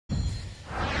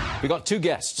We've got two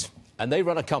guests, and they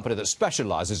run a company that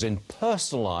specializes in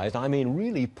personalized, I mean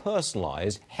really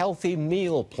personalized, healthy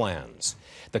meal plans.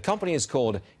 The company is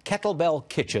called Kettlebell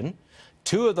Kitchen.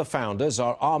 Two of the founders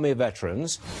are Army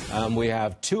veterans. We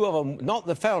have two of them, not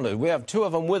the founders, we have two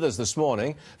of them with us this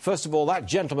morning. First of all, that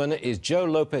gentleman is Joe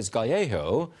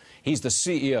Lopez-Gallego. He's the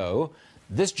CEO.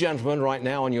 This gentleman right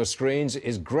now on your screens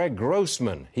is Greg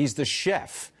Grossman. He's the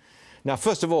chef. Now,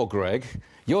 first of all, Greg,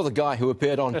 you're the guy who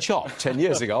appeared on Chopped 10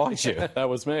 years ago, aren't you? That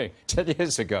was me. 10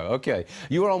 years ago, OK.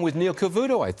 You were on with Neil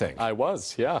Cavuto, I think. I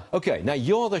was, yeah. OK, now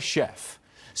you're the chef.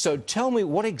 So tell me,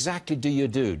 what exactly do you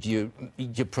do? Do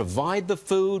you provide the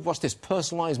food? What's this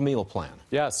personalized meal plan?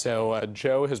 Yeah, so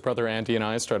Joe, his brother Andy, and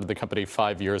I started the company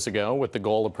 5 years ago with the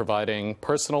goal of providing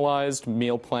personalized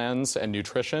meal plans and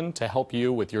nutrition to help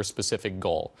you with your specific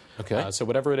goal. Okay. So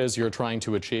whatever it is you're trying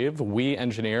to achieve, we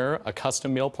engineer a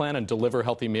custom meal plan and deliver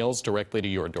healthy meals directly to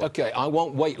your door. Okay, I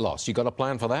want weight loss. You got a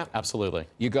plan for that? Absolutely.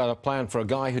 You got a plan for a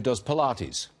guy who does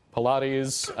Pilates?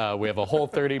 Pilates, we have a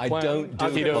Whole30 plan. I don't do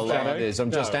Pilates.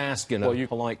 I'm just asking a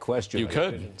polite question. You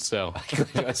could, so.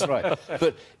 That's right.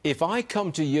 But if I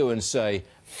come to you and say,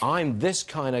 I'm this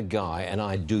kind of guy and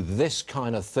I do this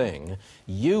kind of thing,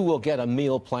 you will get a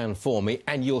meal plan for me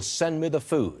and you'll send me the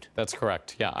food. That's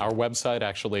correct. Yeah, our website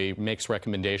actually makes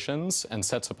recommendations and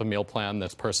sets up a meal plan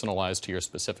that's personalized to your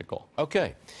specific goal.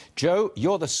 Okay. Joe,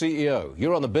 you're the CEO.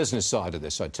 You're on the business side of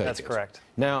this, I take it. That's correct.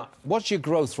 Now, what's your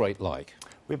growth rate like?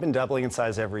 We've been doubling in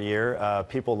size every year.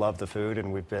 People love the food,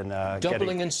 and we've been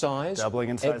doubling in size? Doubling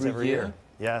in size every year.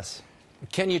 Yes.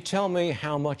 Can you tell me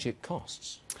how much it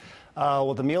costs?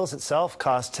 Well, the meals itself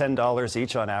cost $10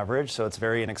 each on average, so it's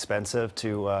very inexpensive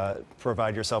to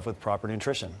provide yourself with proper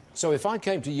nutrition. So if I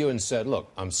came to you and said, look,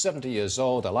 I'm 70 years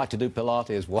old, I like to do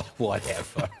Pilates,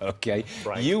 whatever, okay?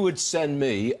 Right. You would send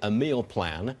me a meal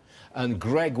plan, and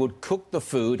Greg would cook the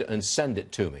food and send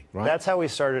it to me, right? That's how we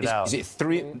started out. Is it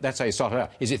three? That's how you started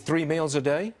out. Is it 3 meals a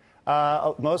day?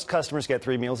 Most customers get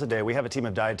 3 meals a day. We have a team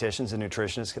of dietitians and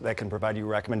nutritionists that can provide you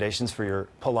recommendations for your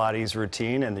Pilates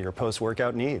routine and your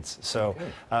post-workout needs. So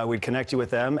we'd connect you with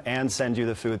them and send you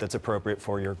the food that's appropriate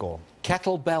for your goal.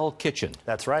 Kettlebell Kitchen.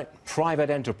 That's right. Private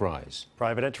enterprise.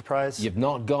 Private enterprise. You've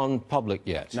not gone public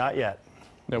yet? Not yet.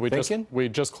 No, we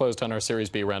just closed on our Series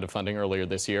B round of funding earlier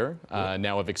this year.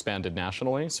 Now have expanded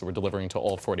nationally, so we're delivering to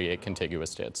all 48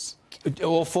 contiguous states.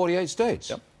 All 48 states?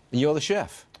 Yep. And you're the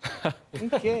chef?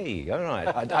 Okay, all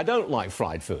right. I don't like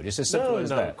fried food. It's as simple as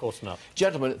that. No, of course not.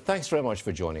 Gentlemen, thanks very much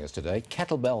for joining us today.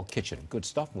 Kettlebell Kitchen. Good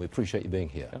stuff, and we appreciate you being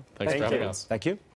here. Yeah, thanks for having us. Thank you.